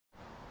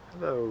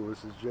Hello,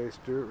 this is Jay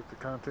Stewart with the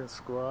Content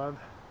Squad.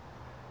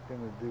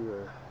 Going to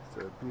do it's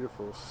a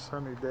beautiful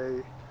sunny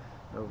day,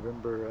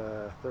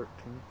 November 13th,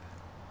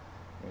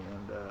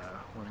 and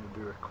wanted to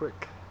do a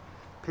quick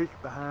peek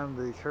behind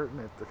the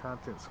curtain at the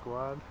Content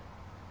Squad.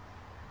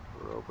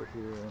 We're over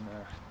here in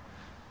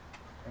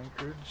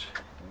Anchorage,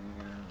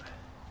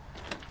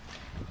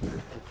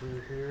 and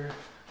through here,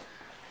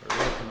 we're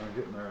working on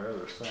getting our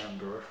other sign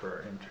door for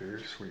our interior,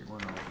 Suite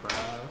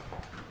 105.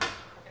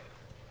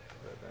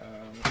 But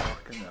I'm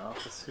walking the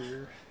office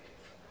here,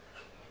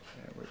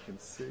 and we can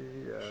see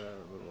a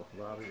little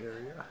lobby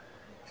area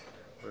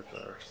with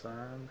our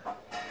sign.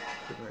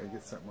 Couldn't really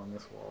get something on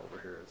this wall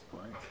over here, it's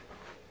blank.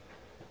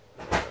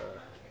 But,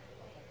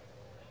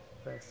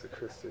 thanks to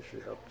Krista,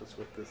 she helped us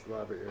with this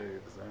lobby area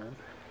design.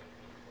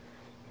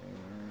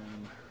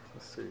 And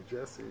let's see,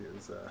 Jesse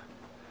is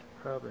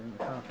probably in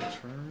the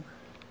conference room.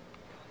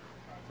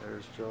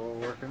 There's Joel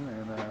working,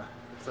 and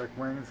looks like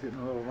Wayne's getting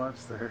a little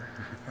lunch there.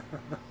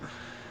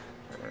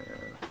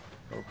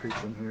 Little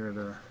peeks in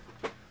here.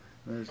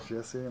 There's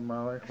Jesse and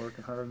Molly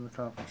working hard in the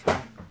conference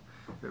room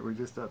that we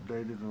just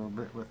updated a little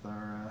bit with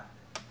our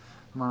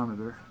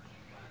monitor.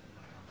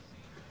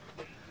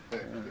 Hey,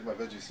 get my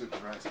veggie soup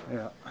and rice.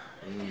 Yeah.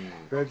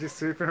 Veggie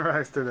soup and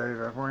rice today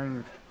by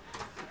Wayne.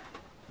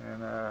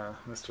 And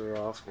Mr.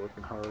 Ross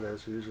working hard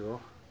as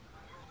usual.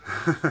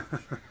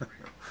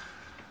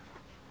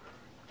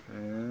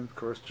 And of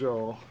course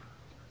Joel,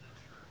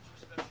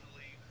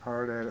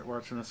 hard at it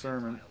watching a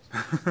sermon.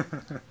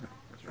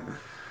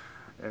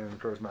 And of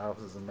course my house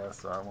is a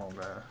mess, so I won't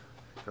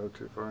go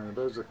too far in.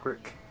 There's a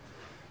quick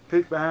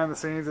peek behind the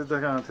scenes at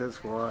the Content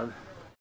Squad.